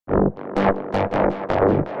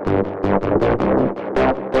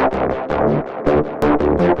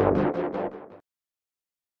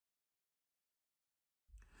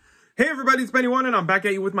Hey everybody, it's Benny One, and I'm back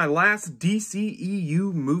at you with my last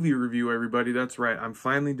DCEU movie review, everybody. That's right, I'm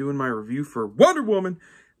finally doing my review for Wonder Woman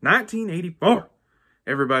 1984.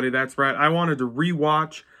 Everybody, that's right, I wanted to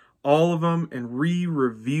rewatch all of them and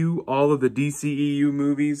re-review all of the DCEU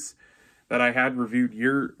movies that I had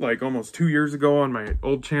reviewed almost 2 years ago on my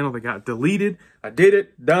old channel that got deleted. I did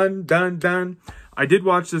it, done. I did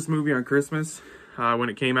watch this movie on Christmas when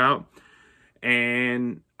it came out,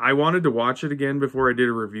 and I wanted to watch it again before I did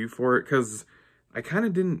a review for it because I kind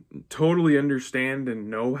of didn't totally understand and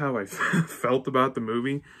know how I felt about the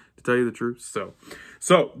movie, to tell you the truth.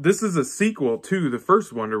 So this is a sequel to the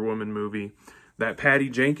first Wonder Woman movie that Patty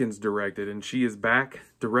Jenkins directed, and she is back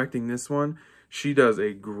directing this one. She does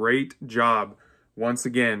a great job once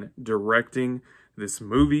again directing this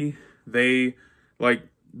movie. They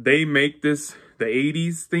make this the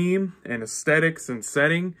 80s theme and aesthetics and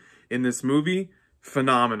setting in this movie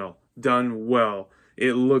phenomenal, done well.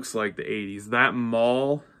 It looks like the 80s. That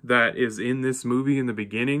mall that is in this movie in the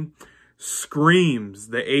beginning screams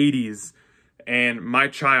the 80s and my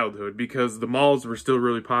childhood, because the malls were still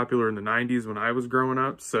really popular in the 90s when I was growing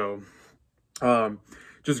up. So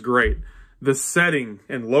just great. The setting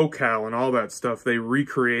and locale and all that stuff, they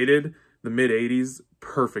recreated the mid 80s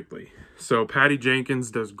perfectly. So Patty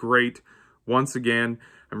Jenkins does great once again.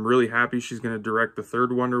 I'm really happy she's going to direct the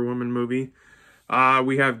third Wonder Woman movie.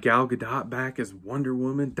 We have Gal Gadot back as Wonder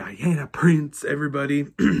Woman. Diana Prince, everybody.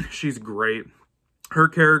 She's great. Her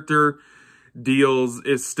character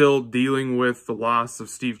is still dealing with the loss of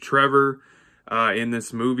Steve Trevor in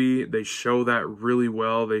this movie. They show that really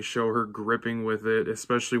well. They show her gripping with it,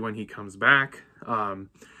 especially when he comes back.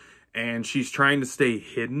 And she's trying to stay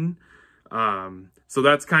hidden. So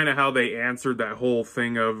that's kind of how they answered that whole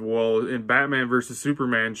thing of, well, in Batman versus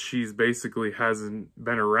Superman, she's basically hasn't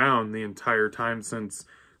been around the entire time since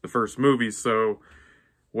the first movie. So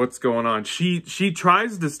what's going on? She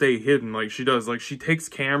tries to stay hidden, like she does. Like, she takes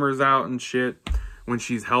cameras out and shit when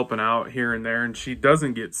she's helping out here and there, and she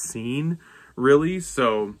doesn't get seen really.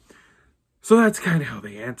 So that's kind of how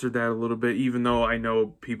they answered that a little bit, even though I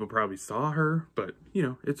know people probably saw her, but you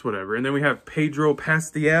know, it's whatever. And then we have Pedro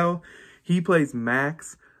Pascal. He plays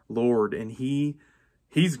Max Lord, and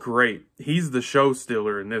he's great. He's the show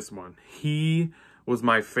stealer in this one. He was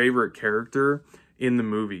my favorite character in the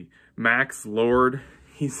movie. Max Lord,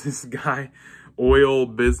 he's this guy, oil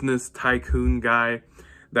business tycoon guy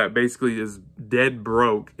that basically is dead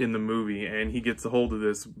broke in the movie, and he gets a hold of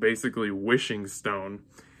this basically wishing stone,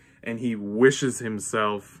 and he wishes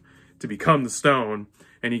himself to become the stone,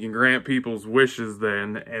 and he can grant people's wishes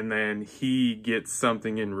then, and then he gets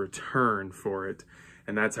something in return for it.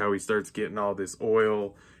 And that's how he starts getting all this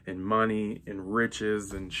oil and money and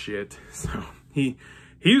riches and shit. So he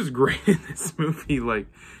was great in this movie. Like,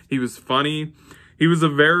 he was funny. He was a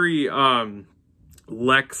very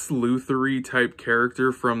Lex Luthor-y type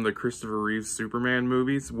character from the Christopher Reeves Superman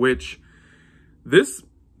movies, which this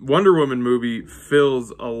Wonder Woman movie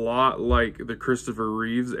feels a lot like the Christopher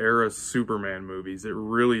Reeves era Superman movies. It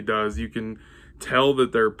really does. You can tell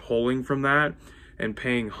that they're pulling from that and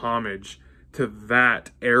paying homage to that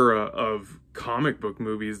era of comic book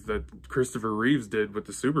movies that Christopher Reeves did with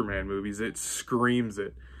the Superman movies. It screams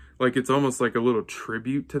it. Like, it's almost like a little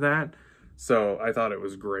tribute to that. So I thought it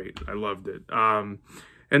was great. I loved it. And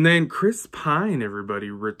then Chris Pine, everybody,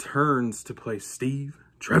 returns to play Steve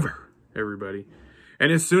Trevor, everybody.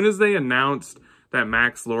 And as soon as they announced that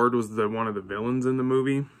Max Lord was one of the villains in the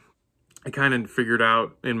movie, I kind of figured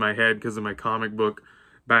out in my head, because of my comic book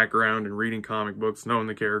background and reading comic books, knowing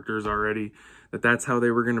the characters already, that that's how they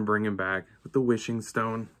were going to bring him back with the wishing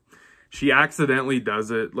stone. She accidentally does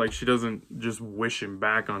it. Like, she doesn't just wish him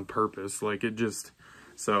back on purpose. Like, it just...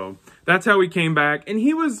 So that's how he came back. And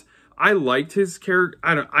I liked his character.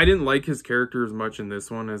 I didn't like his character as much in this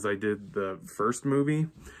one as I did the first movie.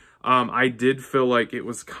 I did feel like it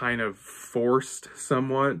was kind of forced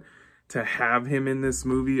somewhat to have him in this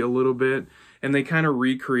movie a little bit. And they kind of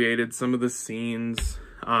recreated some of the scenes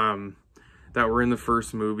that were in the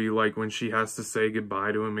first movie, like when she has to say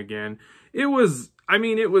goodbye to him again.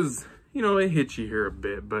 You know, it hits you here a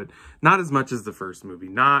bit, but not as much as the first movie.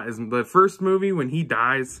 Not as the first movie, when he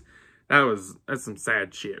dies, that's some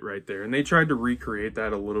sad shit right there. And they tried to recreate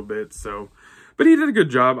that a little bit, so... But he did a good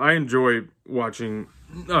job. I enjoy watching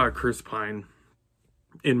Chris Pine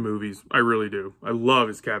in movies. I really do. I love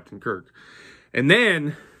his Captain Kirk. And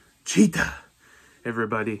then Cheetah,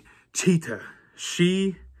 everybody. Cheetah.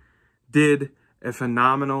 She did a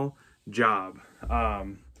phenomenal job.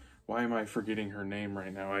 Why am I forgetting her name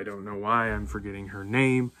right now? I don't know why I'm forgetting her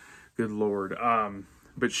name. Good Lord.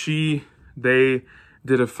 But they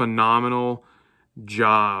did a phenomenal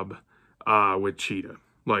job with Cheetah.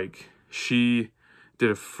 Like, she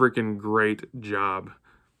did a freaking great job.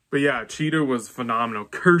 But yeah, Cheetah was phenomenal.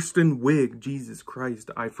 Kristen Wiig, Jesus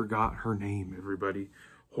Christ, I forgot her name, everybody.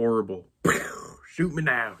 Horrible. Shoot me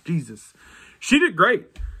now, Jesus. She did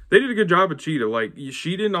great. They did a good job of Cheetah. Like,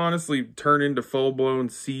 she didn't honestly turn into full-blown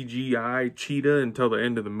CGI Cheetah until the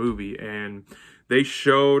end of the movie. And they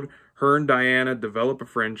showed her and Diana develop a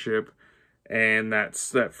friendship. And that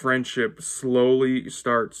friendship slowly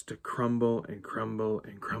starts to crumble and crumble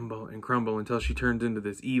and crumble and crumble until she turns into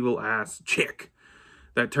this evil-ass chick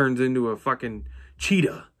that turns into a fucking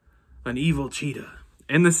cheetah. An evil cheetah.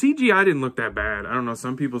 And the CGI didn't look that bad. I don't know.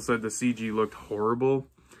 Some people said the CG looked horrible.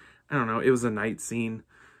 I don't know. It was a night scene.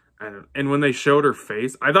 And when they showed her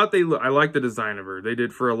face, I thought I liked the design of her. They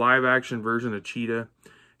did for a live action version of Cheetah.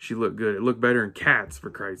 She looked good. It looked better in Cats,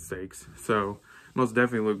 for Christ's sakes. So, most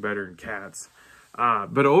definitely looked better in Cats.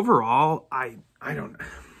 But overall, I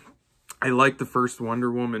like the first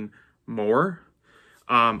Wonder Woman more.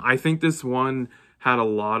 I think this one had a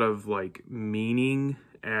lot of like meaning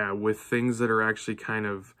with things that are actually kind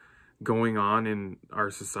of going on in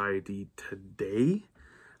our society today.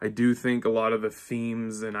 I do think a lot of the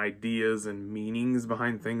themes and ideas and meanings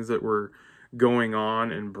behind things that were going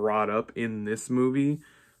on and brought up in this movie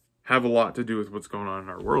have a lot to do with what's going on in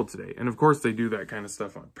our world today. And of course they do that kind of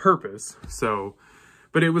stuff on purpose. So,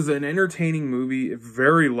 but it was an entertaining movie,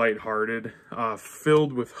 very lighthearted,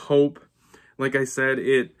 filled with hope. Like I said,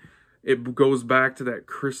 it goes back to that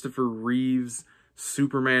Christopher Reeves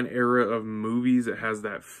Superman era of movies. It has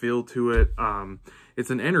that feel to it.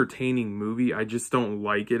 It's an entertaining movie. I just don't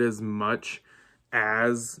like it as much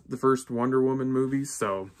as the first Wonder Woman movie.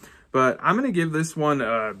 So, but I'm going to give this one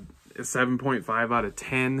a 7.5 out of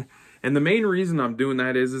 10. And the main reason I'm doing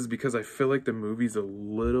that is because I feel like the movie's a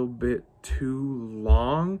little bit too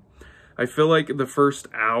long. I feel like the first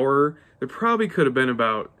hour, there probably could have been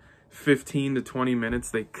about 15 to 20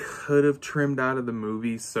 minutes they could have trimmed out of the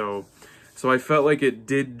movie. So I felt like it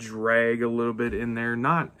did drag a little bit in there.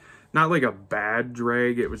 Not like a bad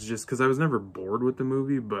drag. It was just because I was never bored with the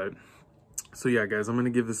movie. But so yeah, guys, I'm going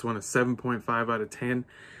to give this one a 7.5 out of 10.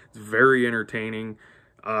 It's very entertaining.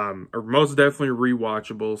 Or most definitely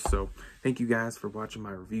rewatchable. So thank you guys for watching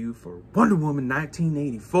my review for Wonder Woman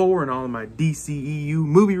 1984 and all of my DCEU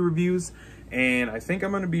movie reviews. And I think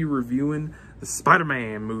I'm going to be reviewing the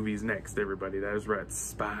Spider-Man movies next, everybody. That is right.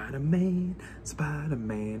 Spider-Man,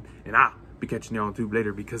 Spider-Man. And I'll be catching y'all on YouTube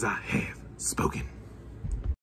later because I have spoken.